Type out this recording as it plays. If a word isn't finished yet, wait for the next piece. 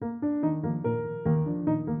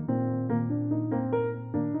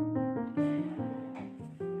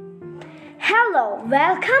Hello,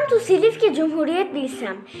 welcome to Silifke Cumhuriyet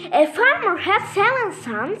Bilsem. A farmer had 7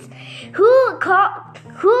 sons who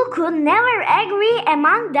could never agree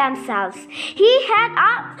among themselves. He had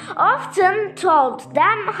often told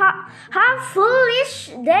them how foolish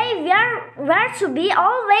they were to be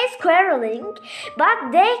always quarreling,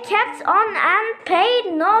 but they kept on and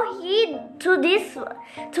paid no heed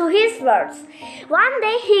to his words. One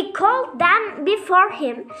day he called them before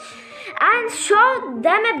him and showed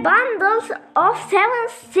them a bundle of 7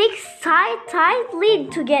 sticks tied tightly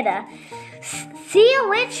together. See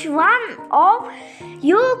which one of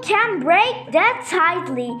you can break that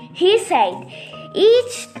tightly, he said.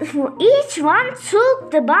 Each one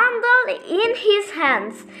took the bundle in his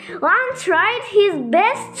hands. One tried his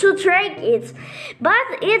best to break it, but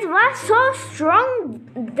it was so strong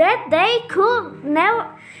that they could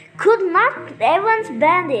not even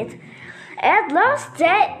bend it. At last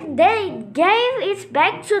they gave it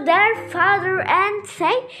back to their father and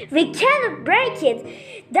said, "We cannot break it."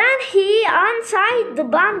 Then he untied the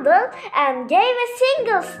bundle and gave a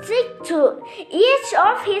single stick to each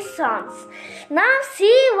of his sons. "Now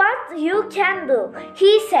see what you can do,"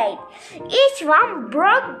 he said. Each one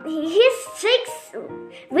broke his sticks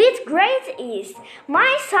with great ease.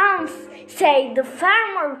 "My sons," said the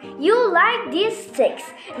farmer, "you like these sticks.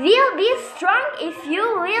 We'll be strong if you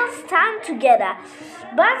will stand together,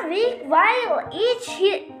 but weak while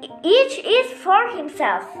each is for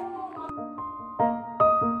himself."